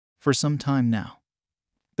for some time now.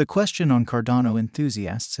 The question on Cardano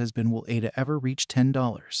enthusiasts has been, will ADA ever reach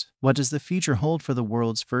 $10? What does the future hold for the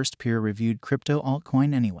world's first peer-reviewed crypto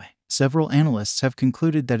altcoin anyway? Several analysts have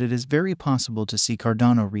concluded that it is very possible to see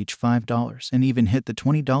Cardano reach $5 and even hit the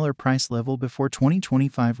 $20 price level before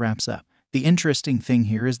 2025 wraps up. The interesting thing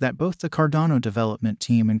here is that both the Cardano development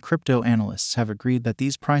team and crypto analysts have agreed that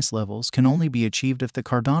these price levels can only be achieved if the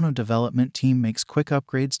Cardano development team makes quick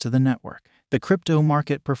upgrades to the network. The crypto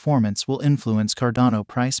market performance will influence Cardano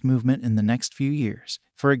price movement in the next few years.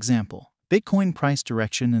 For example, Bitcoin price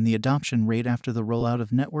direction and the adoption rate after the rollout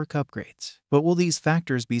of network upgrades. But will these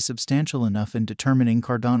factors be substantial enough in determining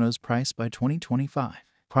Cardano's price by 2025?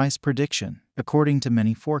 Price prediction. According to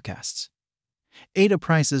many forecasts, ADA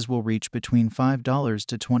prices will reach between $5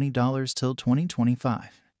 to $20 till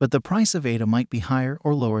 2025. But the price of ADA might be higher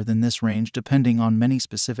or lower than this range depending on many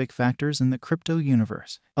specific factors in the crypto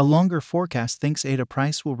universe. A longer forecast thinks ADA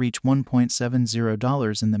price will reach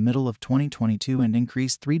 $1.70 in the middle of 2022 and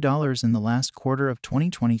increase $3 in the last quarter of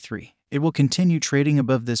 2023. It will continue trading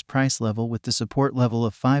above this price level with the support level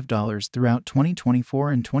of $5 throughout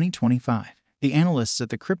 2024 and 2025. The analysts at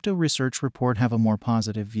the Crypto Research Report have a more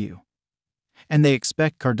positive view, and they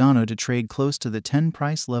expect Cardano to trade close to the $10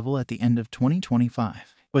 price level at the end of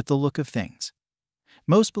 2025. With the look of things,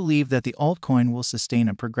 most believe that the altcoin will sustain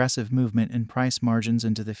a progressive movement in price margins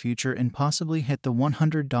into the future and possibly hit the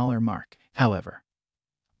 $100 mark. However,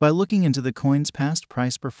 by looking into the coin's past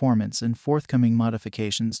price performance and forthcoming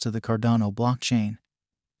modifications to the Cardano blockchain,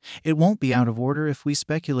 it won't be out of order if we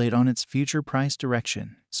speculate on its future price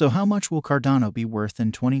direction. So how much will Cardano be worth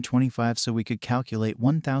in 2025 so we could calculate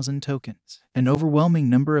 1,000 tokens? An overwhelming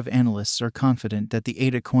number of analysts are confident that the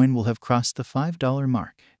ADA coin will have crossed the $5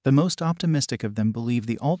 mark. The most optimistic of them believe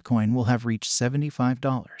the altcoin will have reached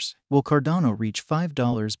 $75. Will Cardano reach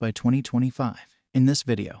 $5 by 2025? In this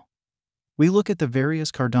video, we look at the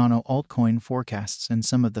various Cardano altcoin forecasts and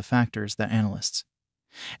some of the factors that analysts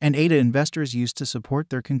and ADA investors use to support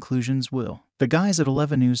their conclusions. The guys at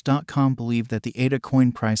 11news.com believe that the ADA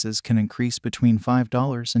coin prices can increase between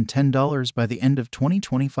 $5 and $10 by the end of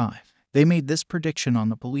 2025. They made this prediction on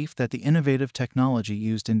the belief that the innovative technology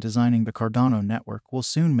used in designing the Cardano network will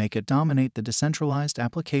soon make it dominate the decentralized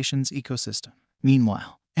applications ecosystem.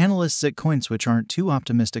 Meanwhile, analysts at CoinSwitch aren't too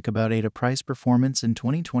optimistic about ADA price performance in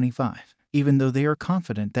 2025, even though they are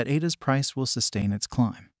confident that ADA's price will sustain its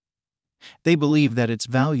climb. They believe that its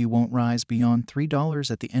value won't rise beyond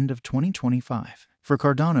 $3 at the end of 2025. For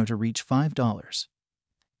Cardano to reach $5,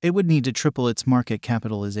 it would need to triple its market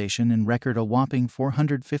capitalization and record a whopping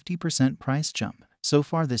 450% price jump. So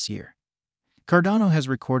far this year, Cardano has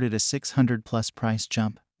recorded a 600+ price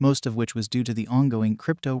jump, most of which was due to the ongoing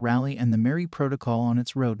crypto rally and the Merry protocol on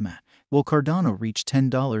its roadmap. Will Cardano reach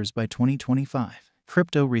 $10 by 2025?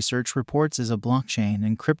 Crypto Research Reports is a blockchain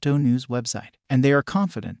and crypto news website, and they are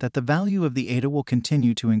confident that the value of the ADA will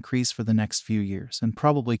continue to increase for the next few years and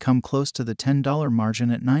probably come close to the $10 margin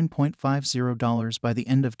at $9.50 by the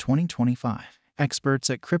end of 2025. Experts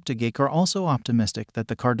at CryptoGeek are also optimistic that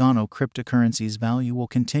the Cardano cryptocurrency's value will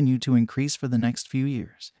continue to increase for the next few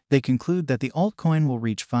years. They conclude that the altcoin will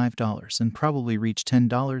reach $5 and probably reach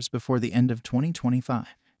 $10 before the end of 2025.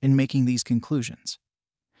 In making these conclusions,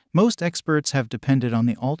 most experts have depended on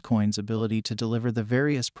the altcoin's ability to deliver the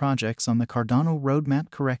various projects on the Cardano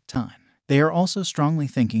roadmap correct time. They are also strongly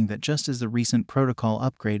thinking that just as the recent protocol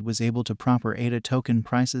upgrade was able to prop ADA token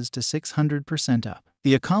prices to 600% up,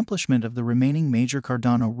 the accomplishment of the remaining major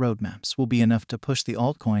Cardano roadmaps will be enough to push the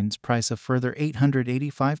altcoin's price a further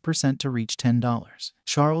 885% to reach $10.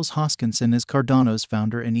 Charles Hoskinson is Cardano's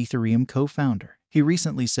founder and Ethereum co-founder. He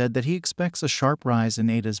recently said that he expects a sharp rise in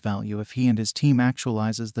ADA's value if he and his team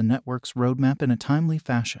actualizes the network's roadmap in a timely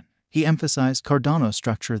fashion. He emphasized Cardano's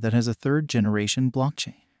structure that has a third-generation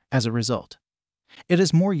blockchain. As a result, it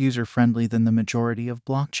is more user-friendly than the majority of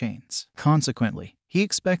blockchains. Consequently, he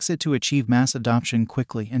expects it to achieve mass adoption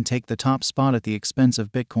quickly and take the top spot at the expense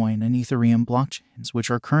of Bitcoin and Ethereum blockchains,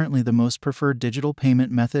 which are currently the most preferred digital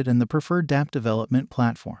payment method and the preferred dApp development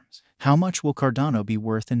platforms. How much will Cardano be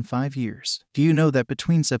worth in 5 years? Do you know that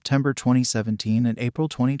between September 2017 and April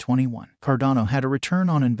 2021, Cardano had a return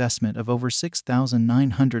on investment of over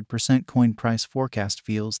 6,900%? Coin price forecast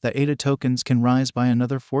feels that ADA tokens can rise by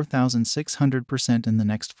another 4,600% in the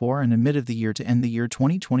next 4 and mid of the year to end the year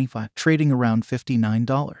 2025, trading around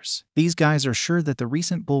 $59. These guys are sure that the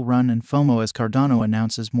recent bull run and FOMO as Cardano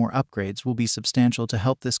announces more upgrades will be substantial to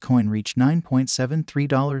help this coin reach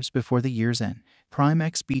 $9.73 before the year's end. Prime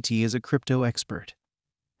XBT is a crypto expert.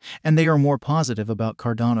 and they are more positive about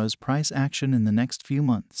Cardano's price action in the next few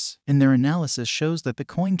months. In their analysis shows that the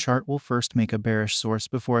coin chart will first make a bearish source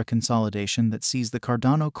before a consolidation that sees the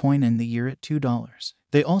Cardano coin end the year at $2.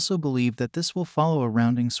 They also believe that this will follow a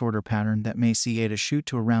rounding sorter pattern that may see ADA shoot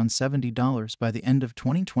to around $70 by the end of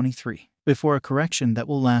 2023, before a correction that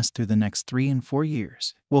will last through the next 3 and 4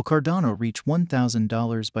 years. Will Cardano reach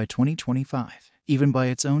 $1,000 by 2025, even by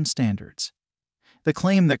its own standards? The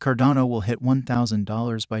claim that Cardano will hit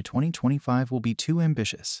 $1,000 by 2025 will be too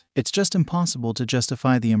ambitious. It's just impossible to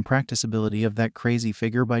justify the impracticability of that crazy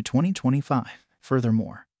figure by 2025.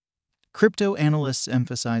 Furthermore, crypto analysts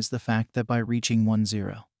emphasize the fact that by reaching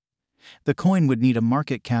 1,000, the coin would need a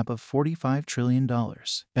market cap of $45 trillion.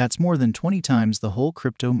 That's more than 20 times the whole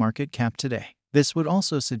crypto market cap today. This would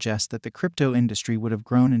also suggest that the crypto industry would have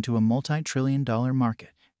grown into a multi-trillion-dollar market.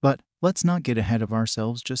 But let's not get ahead of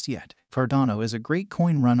ourselves just yet. Cardano is a great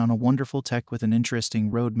coin run on a wonderful tech with an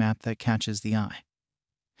interesting roadmap that catches the eye.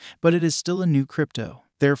 But it is still a new crypto,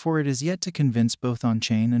 therefore it is yet to convince both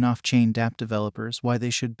on-chain and off-chain dApp developers why they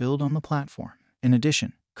should build on the platform. In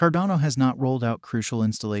addition, Cardano has not rolled out crucial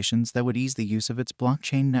installations that would ease the use of its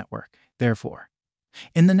blockchain network. Therefore,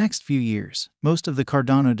 in the next few years, most of the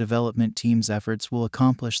Cardano development team's efforts will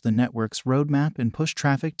accomplish the network's roadmap and push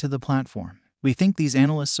traffic to the platform. We think these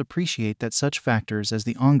analysts appreciate that such factors as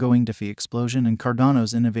the ongoing DeFi explosion and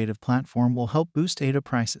Cardano's innovative platform will help boost ADA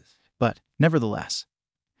prices. But, nevertheless,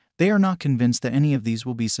 they are not convinced that any of these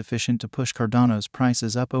will be sufficient to push Cardano's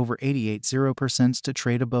prices up over 88% to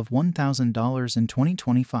trade above $1,000 in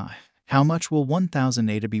 2025. How much will 1,000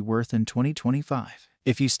 ADA be worth in 2025?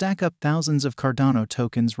 If you stack up thousands of Cardano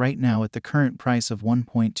tokens right now at the current price of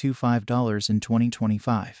 $1.25 in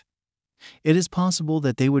 2025, it is possible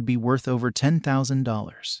that they would be worth over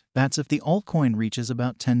 $10,000. That's if the altcoin reaches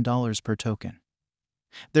about $10 per token,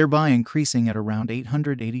 thereby increasing at around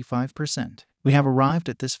 885%. We have arrived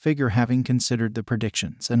at this figure having considered the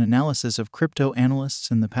predictions and analysis of crypto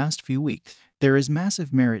analysts in the past few weeks. There is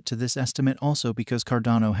massive merit to this estimate also because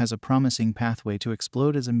Cardano has a promising pathway to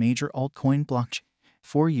explode as a major altcoin blockchain.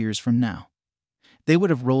 4 years from now, they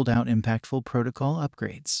would have rolled out impactful protocol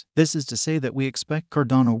upgrades. This is to say that we expect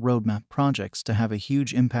Cardano roadmap projects to have a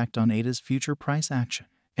huge impact on ADA's future price action.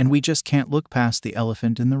 And we just can't look past the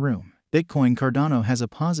elephant in the room. Bitcoin Cardano has a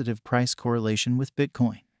positive price correlation with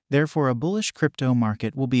Bitcoin. Therefore, a bullish crypto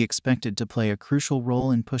market will be expected to play a crucial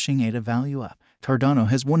role in pushing ADA value up. Cardano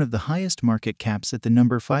has one of the highest market caps at the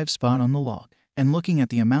number 5 spot on the log, and looking at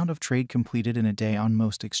the amount of trade completed in a day on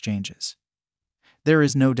most exchanges, there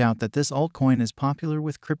is no doubt that this altcoin is popular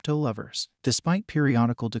with crypto lovers. Despite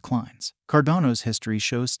periodical declines, Cardano's history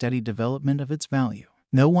shows steady development of its value.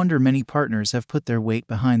 No wonder many partners have put their weight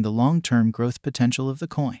behind the long-term growth potential of the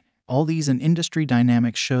coin. All these and industry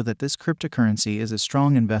dynamics show that this cryptocurrency is a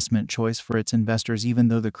strong investment choice for its investors even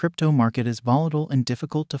though the crypto market is volatile and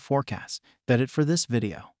difficult to forecast. That's it for this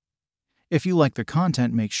video. If you like the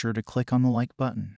content, make sure to click on the like button.